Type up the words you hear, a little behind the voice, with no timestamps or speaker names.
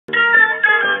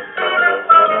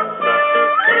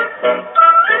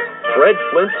Fred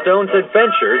Flintstone's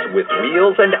Adventures with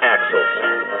Wheels and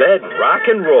Axles. Bed Rock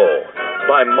and Roll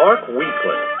by Mark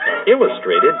Weakland.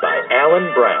 Illustrated by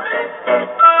Alan Brown.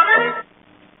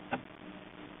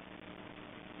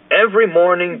 Every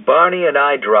morning, Barney and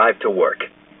I drive to work.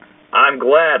 I'm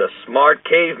glad a smart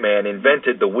caveman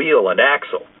invented the wheel and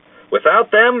axle.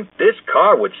 Without them, this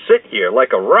car would sit here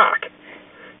like a rock.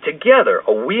 Together,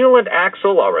 a wheel and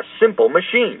axle are a simple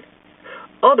machine.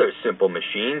 Other simple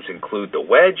machines include the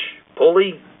wedge,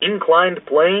 pulley, inclined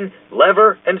plane,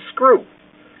 lever, and screw.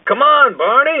 Come on,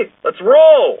 Barney, let's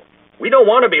roll. We don't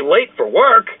want to be late for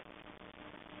work.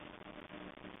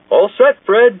 All set,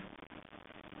 Fred.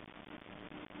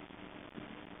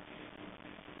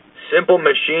 Simple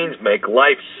machines make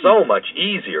life so much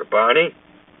easier, Barney.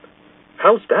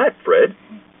 How's that, Fred?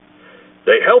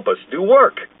 They help us do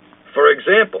work. For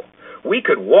example, we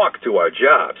could walk to our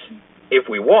jobs. If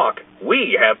we walk,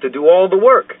 we have to do all the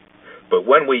work. But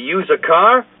when we use a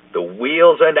car, the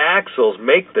wheels and axles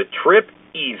make the trip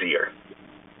easier.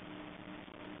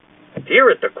 Here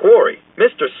at the quarry,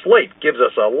 Mr. Slate gives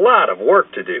us a lot of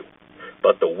work to do.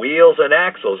 But the wheels and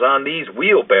axles on these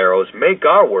wheelbarrows make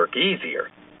our work easier.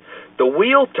 The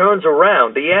wheel turns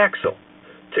around the axle.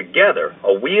 Together,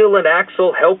 a wheel and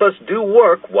axle help us do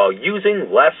work while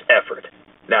using less effort.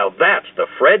 Now that's the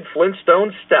Fred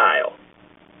Flintstone style.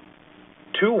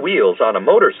 Two wheels on a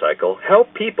motorcycle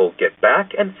help people get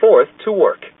back and forth to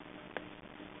work.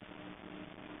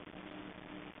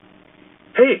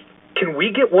 Hey, can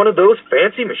we get one of those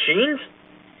fancy machines?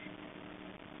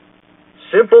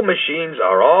 Simple machines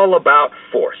are all about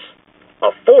force. A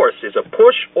force is a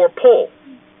push or pull.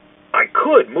 I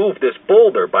could move this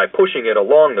boulder by pushing it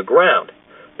along the ground,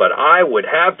 but I would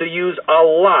have to use a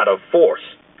lot of force.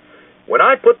 When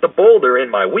I put the boulder in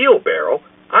my wheelbarrow,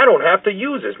 I don't have to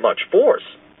use as much force.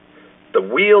 The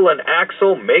wheel and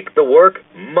axle make the work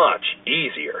much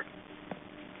easier.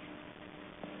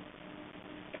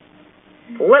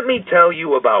 Let me tell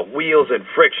you about wheels and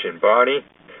friction, Barney.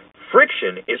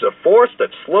 Friction is a force that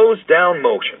slows down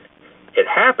motion. It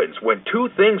happens when two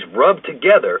things rub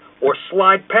together or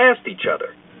slide past each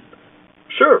other.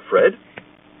 Sure, Fred.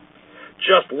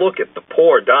 Just look at the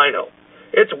poor dino.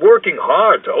 It's working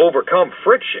hard to overcome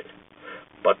friction.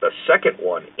 But the second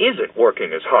one isn't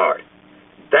working as hard.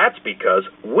 That's because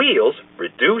wheels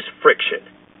reduce friction.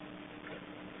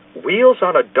 Wheels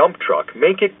on a dump truck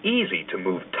make it easy to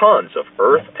move tons of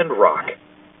earth and rock.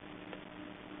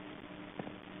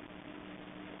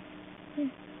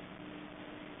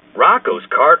 Rocco's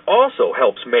cart also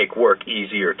helps make work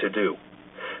easier to do.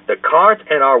 The cart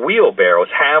and our wheelbarrows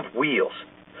have wheels.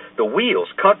 The wheels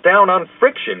cut down on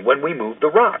friction when we move the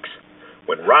rocks.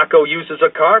 When Rocco uses a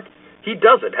cart, he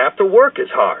doesn't have to work as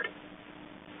hard.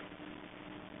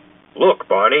 Look,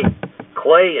 Barney,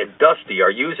 Clay and Dusty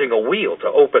are using a wheel to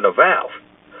open a valve.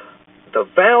 The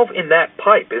valve in that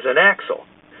pipe is an axle.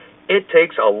 It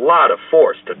takes a lot of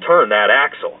force to turn that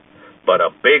axle, but a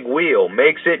big wheel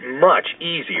makes it much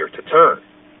easier to turn.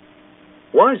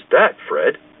 Why's that,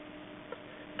 Fred?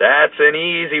 That's an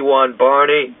easy one,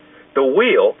 Barney. The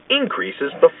wheel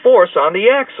increases the force on the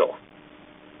axle.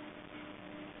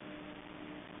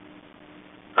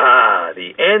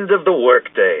 The end of the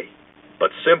workday.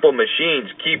 But simple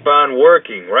machines keep on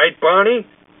working, right, Barney?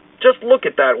 Just look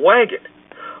at that wagon.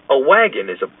 A wagon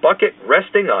is a bucket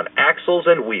resting on axles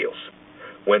and wheels.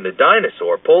 When the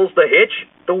dinosaur pulls the hitch,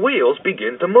 the wheels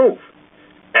begin to move.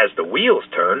 As the wheels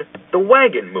turn, the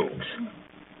wagon moves.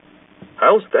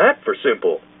 How's that for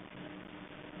simple?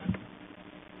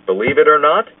 Believe it or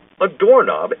not, a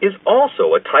doorknob is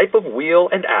also a type of wheel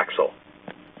and axle.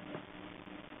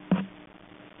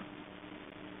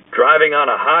 Driving on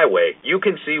a highway, you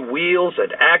can see wheels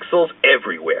and axles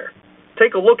everywhere.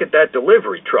 Take a look at that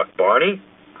delivery truck, Barney.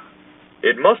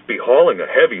 It must be hauling a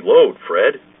heavy load,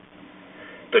 Fred.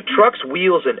 The truck's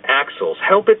wheels and axles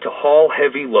help it to haul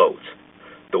heavy loads.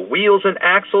 The wheels and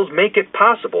axles make it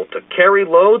possible to carry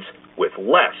loads with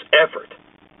less effort.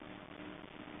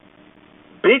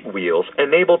 Big wheels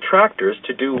enable tractors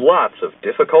to do lots of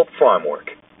difficult farm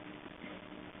work.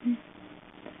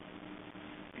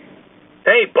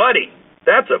 Hey, buddy,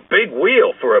 that's a big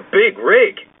wheel for a big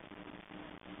rig.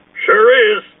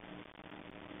 Sure is.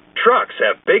 Trucks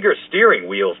have bigger steering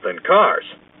wheels than cars.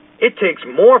 It takes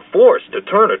more force to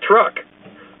turn a truck.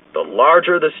 The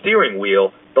larger the steering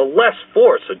wheel, the less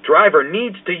force a driver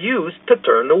needs to use to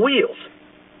turn the wheels.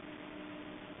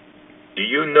 Do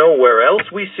you know where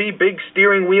else we see big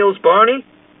steering wheels, Barney?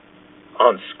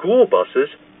 On school buses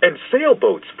and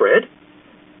sailboats, Fred.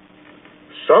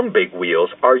 Some big wheels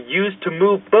are used to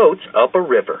move boats up a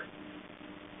river.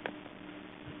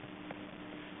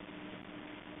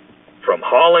 From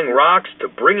hauling rocks to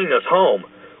bringing us home,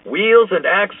 wheels and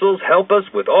axles help us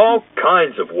with all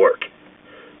kinds of work.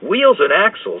 Wheels and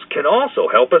axles can also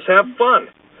help us have fun.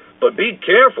 But be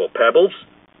careful, Pebbles.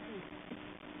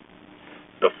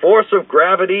 The force of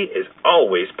gravity is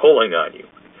always pulling on you.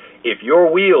 If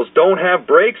your wheels don't have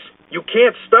brakes, you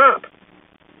can't stop.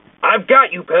 I've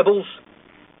got you, Pebbles.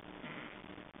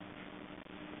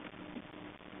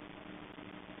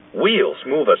 Wheels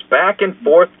move us back and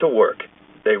forth to work.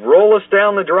 They roll us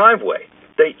down the driveway.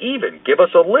 They even give us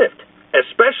a lift,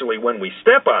 especially when we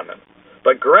step on them.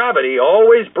 But gravity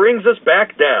always brings us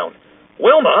back down.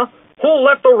 Wilma, who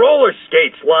left the roller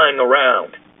skates lying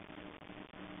around?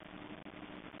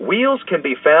 Wheels can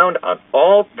be found on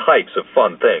all types of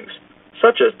fun things,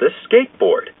 such as this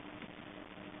skateboard.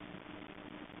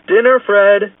 Dinner,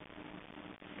 Fred.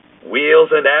 Wheels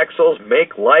and axles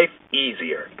make life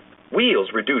easier. Wheels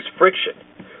reduce friction.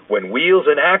 When wheels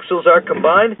and axles are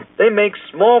combined, they make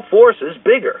small forces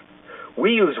bigger.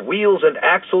 We use wheels and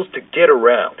axles to get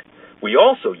around. We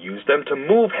also use them to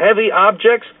move heavy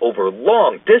objects over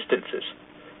long distances.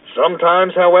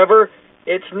 Sometimes, however,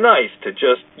 it's nice to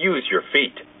just use your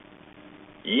feet.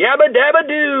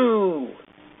 Yabba-Dabba-Doo!